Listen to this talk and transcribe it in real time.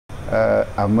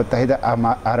متحده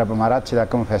عرب امارات چې دا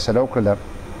کوم فیصله وکړه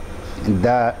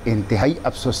دا انتهایی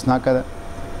افسوسناکه ده،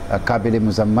 قابل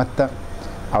مذمت ده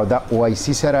او دا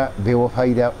OIC سره بې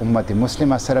وفایي ده، امت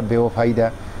مسلمه سره بې وفایي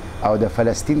ده او د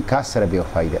فلسطین کاز سره بې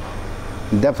وفایي ده.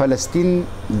 د فلسطین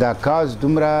دا کاز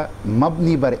دومره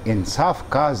مبني بر انصاف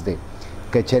کاز دی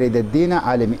که چېرې د دې نه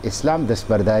عالم اسلام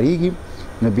دستبرداریږي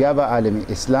نو بیا به عالم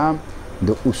اسلام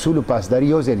د اصولو پاسداري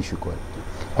یو ځای نشي کولی،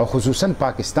 او خصوصا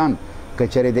پاکستان که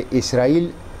چېرې د اسرائیل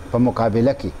په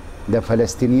مقابله کې د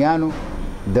فلسطینیانو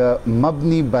د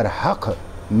مبني بر حق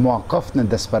موقف نه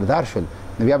دستبردار شول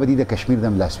نو بیا به دوی د کشمیر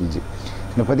د ملا سوځي.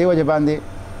 نو په دې وجه باندې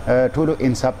ټولو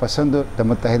انصاف پسندو د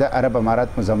متحده عرب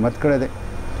امارات مذمت کړی دی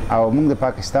او موږ د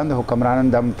پاکستان د حکمرانانو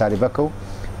دا مطالبه کوو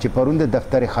چې پرون د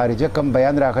دفتر خارجه کم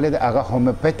بیان راغلی دی هغه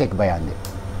هومیوپیتیک بیان دی،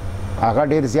 هغه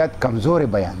ډېر زیات کمزوري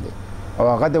بیان دی او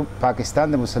هغه د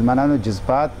پاکستان د مسلمانانو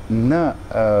جذبات نه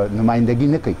نمایندګي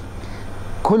نه کوي.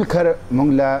 کل کر موږ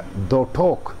له دو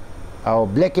ټوک او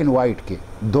بلیک اینڈ وائٹ کې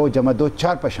 2 جمع 2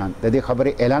 4 پشان د دې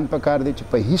خبرې اعلان پکار دی چې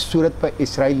په هیڅ صورت په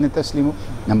اسرائیل نه تسلیمو.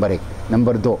 نمبر 1.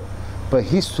 نمبر 2 په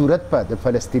هیڅ صورت په د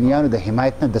فلسطینیانو د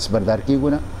حمایت نه دستبردار کیږو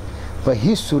نه، په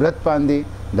هیڅ صورت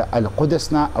باندې د القدس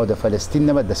نه او د فلسطین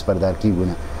نه دستبردار کیږو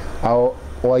نه، او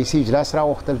OIC اجلاس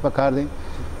راوختل پکار دی،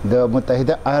 د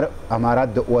متحده عرب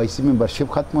امارات د OIC ممبرشپ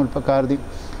ختمول پکار دی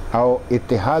او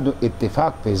اتحاد او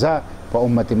اتفاق فضا په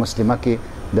امت مسلمه کې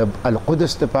د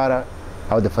القدس لپاره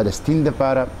او د فلسطین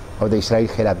لپاره او د اسرائیل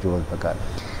خلاف جوړول پکار.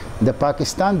 د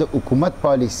پاکستان د حکومت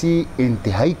پالیسی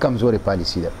انتهایی کمزوري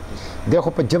پالیسی ده. د خو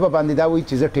په جبه باندې دا وایي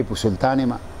چې زه ټیپو سلطان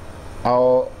یم او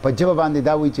په جبه باندې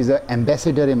دا وایي چې زه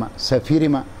امبیسډر یم، سفیر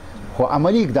یم، خو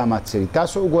عملی اقدامات سری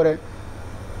تاسو وګورئ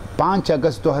 5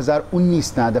 اگست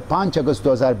 2019 نه د 5 اگست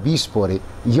 2020 پورې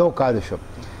یو کال شو.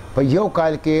 په یو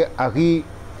کال کې هغې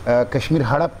کشمیر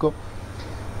هړپ کو،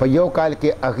 په یو کال کې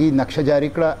هغې نقشه جاری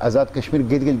کړه، آزاد کشمیر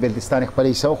ګلګت بلتستان خپله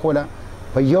حصه وښوله،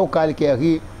 په یو کال کې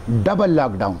هغې ډبل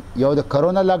لاک ډاون، یو د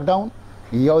کرونا لاک ډاون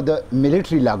یو د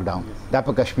ملیټري لاک ډاون دا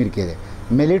په کشمیر کې دی،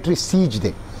 ملیټري سیج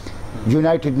دی.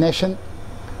 یونایټډ نیشن،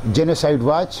 جینوساید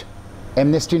واچ،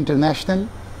 امنیسټي انټرنیشنل،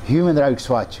 هیومن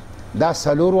رائټس واچ دا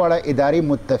څلور واړه ادارې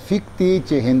متفق دي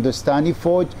چې هندوستاني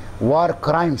فوج وار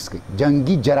کرایمز کوي،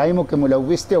 جنگي جرایمو کې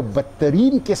ملوث دی او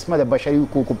بدترین قسمه د بشري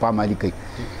حقوقو پامالي کوي.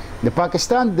 د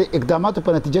پاکستان د اقداماتو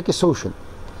په نتیجه کې سوشل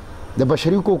د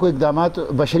بشري حقوقو اقدامات،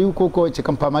 بشري حقوقو چې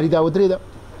کوم پامالي دا ودرېده،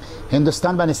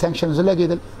 هندوستان باندې سانکشنز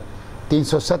لګېدل،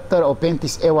 370 او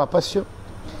 35A واپس شو،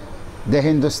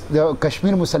 د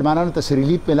کشمیر مسلمانانو ته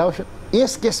ریلیف میلاو شو.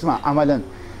 هیڅ قسمه عملا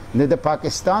نه د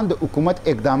پاکستان د حکومت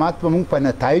اقدامات په موږ په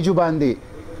نتایجو باندې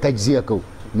تجزیه کوو.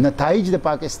 نتایج د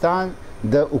پاکستان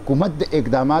د حکومت د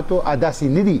اقداماتو داسې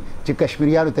نه دي چې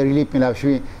کشمیریانو ته ریلیف میلاو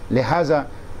شوي، لہذا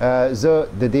زه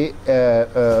د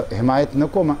دې حمایت نه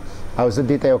کوم او زه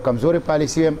دې ته یو کمزوري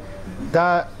پالیسي یم. دا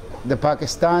د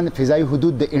پاکستان فضایي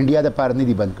حدود د انډیا دپاره نه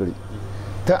دي بند کړي،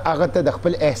 ته هغه ته د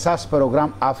خپل احساس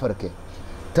پروګرام آفر کې،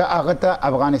 ته هغه ته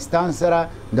افغانستان سره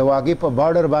د واګې په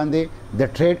بارډر باندې د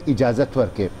ټریډ اجازت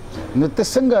ورکې، نو ته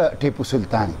څنګه ټیپو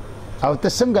سلطان او ته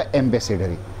څنګه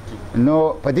امبیسډر؟ نو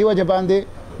په دې وجه باندې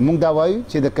موږ دا وایو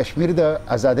چې د کشمیر د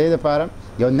ازادۍ لپاره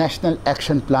یو نیشنل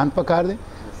ایکشن پلان پکار دی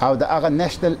او د هغه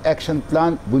نیشنل ایکشن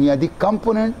پلان بنیادی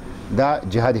کمپوننټ دا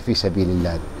جهاد فی سبیل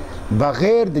الله دی.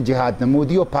 بغیر د جهاد نه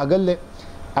مودي او پاگل دی،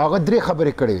 هغه درې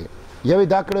خبرې کړې وې. یو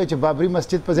دا کړی چې بابری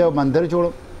مسجد په ځای مندر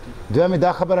جوړو، دویم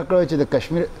دا خبره کړې چې د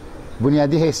کشمیر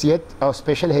بنیادی حیثیت او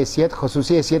سپیشل حیثیت،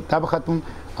 خصوصي حیثیت تا به ختم،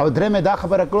 او دریم دا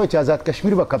خبره کړو چې آزاد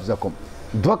کشمیر به قبضه کوم.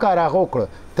 دوه کار هغه وکړه،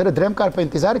 تر دریم کار په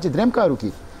انتظار چې دریم کار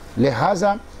وکړي.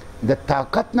 لہذا د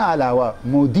طاقت نه علاوه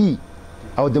مودي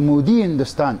او د مودي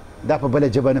هندوستان دا په بله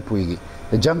ژبه نه پوهېږي.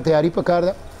 د جنگ تیاری پکار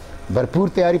ده، भरपूर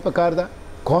तैयारी पकार दा,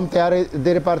 कौम तैयारी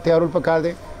देर पार तैयारुल पकार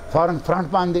दे, फॉरेन फ्रंट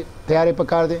बांधे तैयारी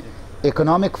पकार दे,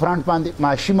 इकोनॉमिक फ्रंट बांधे,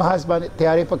 माशी महाज बांधे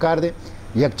तैयारी पकार दे,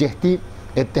 यकजहती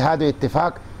इत्तेहाद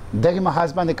इत्तेफाक दगी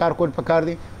महाज बांधे कारकोल पकार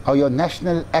दे और यो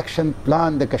national action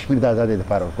plan the Kashmir द आज़ादी द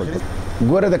पार कोल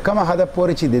गोरे द कम हदफ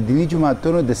पूरे ची द दीनी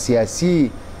जमातों द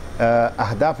सियासी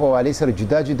अहदाफ वाले सर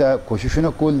जुदा जुदा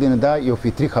कोशिशों कोल दिन दा यो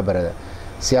फित्री खबर है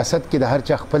सियासत की द हर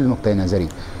चा खपल नुक्ता नज़री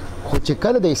खुद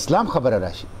चिकल द इस्लाम खबर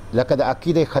राशि लकद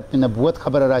अकीदे ख़त्म नबूवत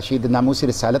खबर राशि द नामूस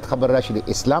रिसालत खबर राशि द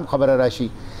इस्लाम खबर राशि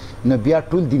नबिया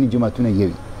टूल दीनी जमातों ने ये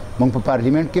मंग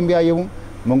पार्लियामेंट के भी आये हूँ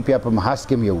मंग पे आप महाज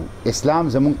के भी हूँ इस्लाम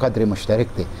जमुन कदर मुश्तरक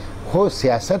थे हो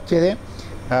सियासत चेदे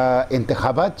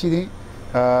इंतखाबात चीज़ें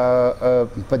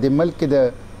पद मुल्क के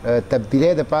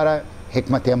तब्दीली द पारा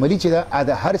حکمت عملی چې دا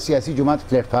د هر سیاسي جماعت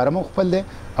پلیټ فارم خپل دی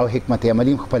او حکمت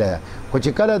عملی خپل ده. خو چې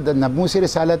کله د ناموس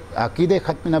رسالت، عقیده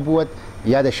ختم نبوت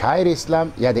یا د شاعر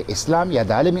اسلام یا د اسلام یا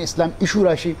د عالم اسلام ایشو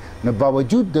راشي، نو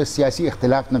باوجود د سیاسي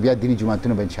اختلاف نه بیا دینی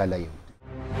جماعتونه به ان شاء الله